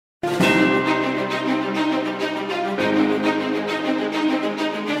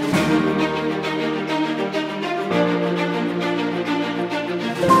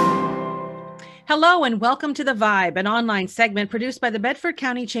Hello and welcome to The Vibe, an online segment produced by the Bedford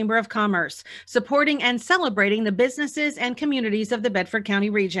County Chamber of Commerce, supporting and celebrating the businesses and communities of the Bedford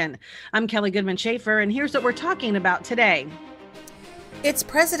County region. I'm Kelly Goodman-Schaefer, and here's what we're talking about today. It's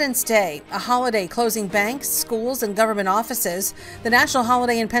President's Day, a holiday closing banks, schools, and government offices. The national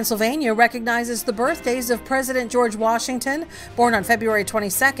holiday in Pennsylvania recognizes the birthdays of President George Washington, born on February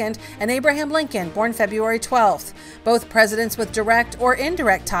 22nd, and Abraham Lincoln, born February 12th, both presidents with direct or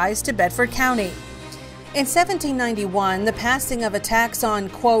indirect ties to Bedford County. In 1791, the passing of a tax on,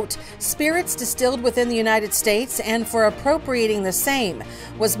 quote, spirits distilled within the United States and for appropriating the same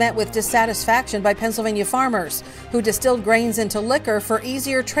was met with dissatisfaction by Pennsylvania farmers, who distilled grains into liquor for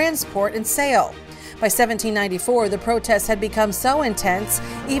easier transport and sale. By 1794, the protests had become so intense,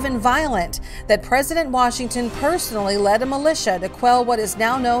 even violent, that President Washington personally led a militia to quell what is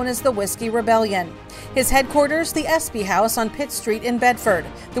now known as the Whiskey Rebellion. His headquarters, the Espy House on Pitt Street in Bedford.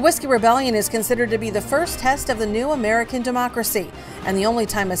 The Whiskey Rebellion is considered to be the first test of the new American democracy, and the only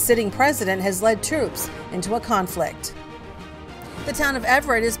time a sitting president has led troops into a conflict. The town of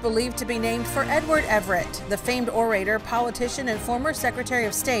Everett is believed to be named for Edward Everett, the famed orator, politician, and former Secretary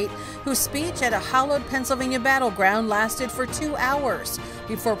of State, whose speech at a hallowed Pennsylvania battleground lasted for 2 hours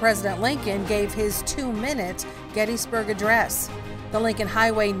before President Lincoln gave his 2-minute Gettysburg Address. The Lincoln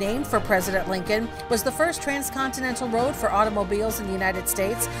Highway, named for President Lincoln, was the first transcontinental road for automobiles in the United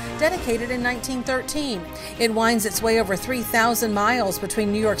States, dedicated in 1913. It winds its way over 3,000 miles between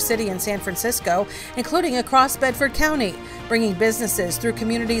New York City and San Francisco, including across Bedford County, bringing businesses through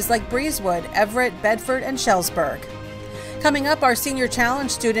communities like Breezewood, Everett, Bedford, and Shellsburg. Coming up, our Sr Challenge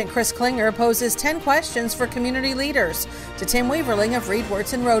student Chris Klinger poses 10 questions for community leaders to Tim Weaverling of Reed,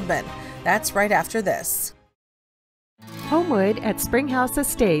 Wertz and Roadman. That's right after this. Homewood at Springhouse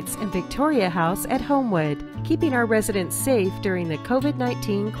Estates and Victoria House at Homewood, keeping our residents safe during the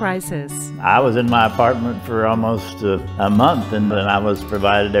COVID-19 crisis. I was in my apartment for almost a month, and then I was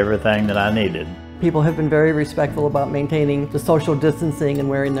provided everything that I needed. People have been very respectful about maintaining the social distancing and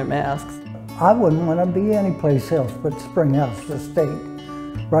wearing their masks. I wouldn't want to be anyplace else but Springhouse Estate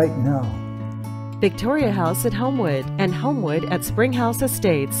right now. Victoria House at Homewood and Homewood at Springhouse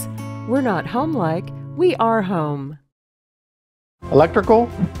Estates. We're not home-like, we are home. Electrical,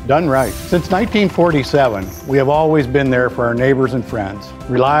 done right. Since 1947, we have always been there for our neighbors and friends.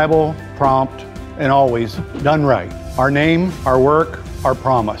 Reliable, prompt, and always done right. Our name, our work, our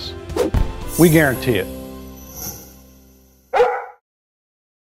promise. We guarantee it.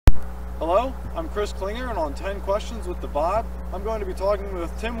 Hello, I'm Chris Klinger, and on 10 Questions with the Vibe, I'm going to be talking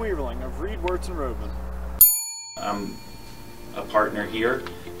with Tim Weaverling of Reed, Wertz and Roadman. I'm a partner here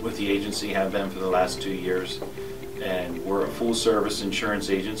with the agency, have been for the last 2 years. And we're a full-service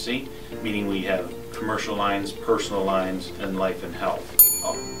insurance agency, meaning we have commercial lines, personal lines, and life and health.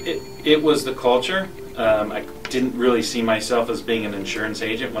 It was the culture. I didn't really see myself as being an insurance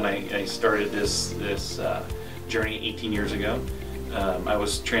agent when I started this journey 18 years ago. I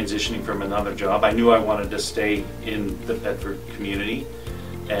was transitioning from another job. I knew I wanted to stay in the Bedford community,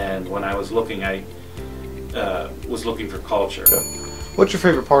 and when I was looking, I was looking for culture. What's your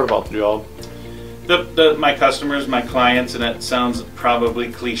favorite part about the job? My customers, my clients, and it sounds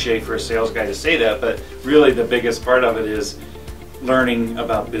probably cliche for a sales guy to say that, but really the biggest part of it is learning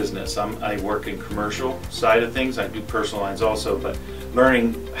about business. I work in commercial side of things. I do personal lines also, but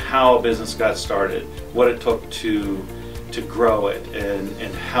learning how a business got started, what it took to grow it,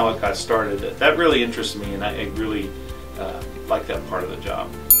 and how it got started. That really interests me, and I really like that part of the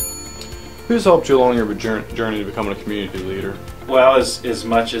job. Who's helped you along your journey to becoming a community leader? Well, as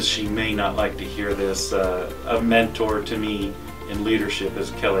much as she may not like to hear this, a mentor to me in leadership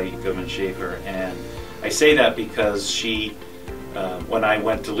is Kelly Goodman-Schaefer, and I say that because she, when I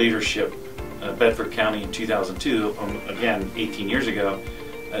went to leadership Bedford County in 2002, again 18 years ago,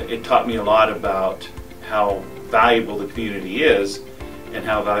 it taught me a lot about how valuable the community is and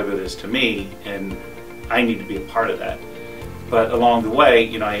how valuable it is to me, and I need to be a part of that. But along the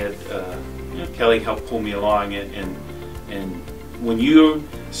way, I had Kelly helped pull me along, and when you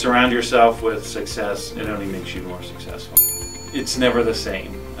surround yourself with success, it only makes you more successful. It's never the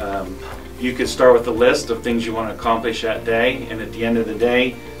same. You could start with a list of things you want to accomplish that day, and at the end of the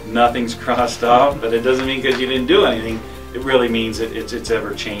day, nothing's crossed off, but it doesn't mean because you didn't do anything. It really means it's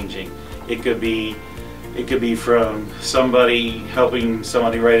ever changing. It could be from somebody helping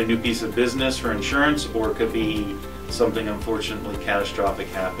somebody write a new piece of business for insurance, or it could be something unfortunately catastrophic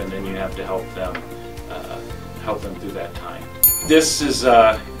happened and you have to help them through that time. This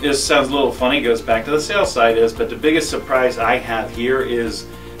sounds a little funny, goes back to the sales side but the biggest surprise I have here is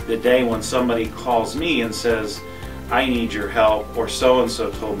the day when somebody calls me and says, I need your help, or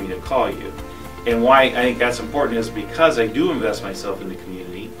so-and-so told me to call you. And why I think that's important is because I do invest myself in the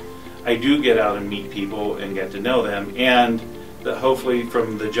community. I do get out and meet people and get to know them, and that hopefully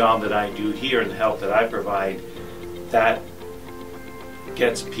from the job that I do here and the help that I provide, that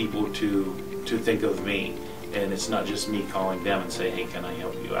gets people to think of me, and it's not just me calling them and say, hey, can I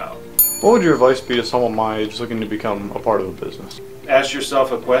help you out? What would your advice be to someone my age looking to become a part of a business? Ask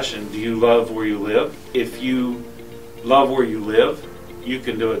yourself a question. Do you love where you live? If you love where you live, you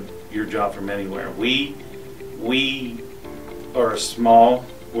can do your job from anywhere. We are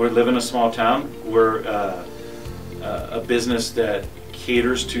we live in a small town. We're a business that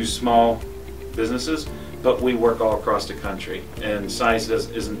caters to small businesses, but we work all across the country, and size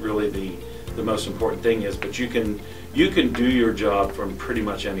isn't really the most important thing but you can do your job from pretty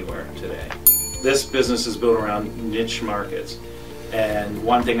much anywhere today. This business is built around niche markets, and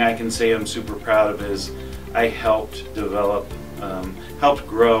one thing I can say I'm super proud of is I helped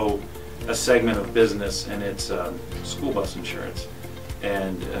grow a segment of business, and it's school bus insurance.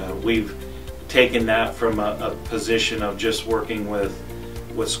 And we've taken that from a position of just working with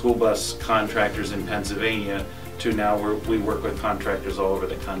school bus contractors in Pennsylvania to now we work with contractors all over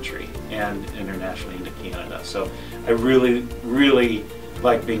the country and internationally into Canada. So I really, really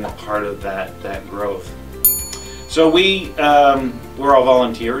like being a part of that growth. So we're all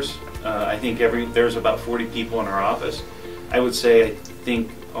volunteers. I think there's about 40 people in our office. I would say I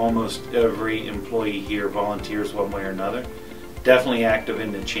think almost every employee here volunteers one way or another. Definitely active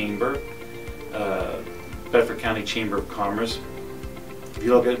in the chamber, Bedford County Chamber of Commerce. If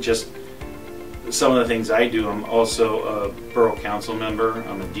you look at just some of the things I do, I'm also a Borough Council member,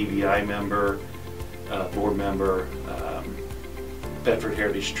 I'm a DBI member, board member, Bedford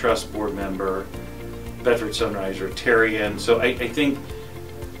Heritage Trust board member, Bedford Sunrise Rotarian. So I think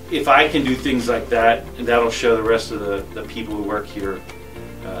if I can do things like that, that'll show the rest of the people who work here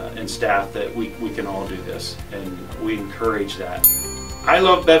and staff that we can all do this, and we encourage that. I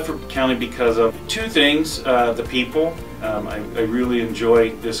love Bedford County because of two things: the people. I really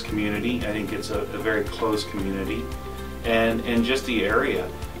enjoy this community. I think it's a very close community, and just the area.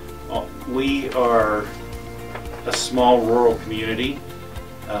 We are a small rural community.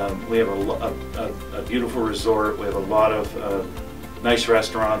 We have a beautiful resort. We have a lot of nice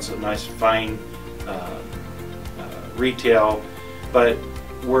restaurants, a nice fine retail, but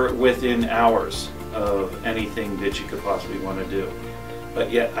we're within hours of anything that you could possibly want to do. But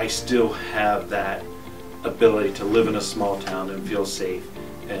yet I still have that ability to live in a small town and feel safe,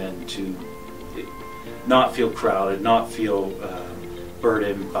 and to not feel crowded, not feel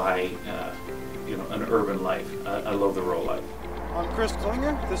burdened by an urban life. I love the rural life. I'm Chris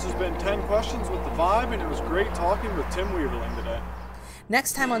Klinger. This has been 10 Questions with the Vibe, and it was great talking with Tim Weaverling today.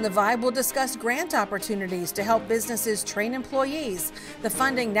 Next time on The Vibe, we'll discuss grant opportunities to help businesses train employees. The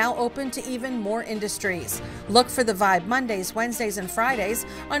funding now open to even more industries. Look for The Vibe Mondays, Wednesdays, and Fridays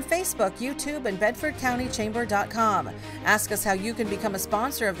on Facebook, YouTube, and BedfordCountyChamber.com. Ask us how you can become a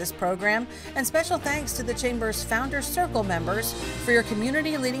sponsor of this program, and special thanks to the Chamber's Founders Circle members for your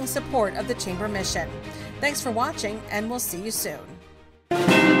community-leading support of the Chamber mission. Thanks for watching, and we'll see you soon.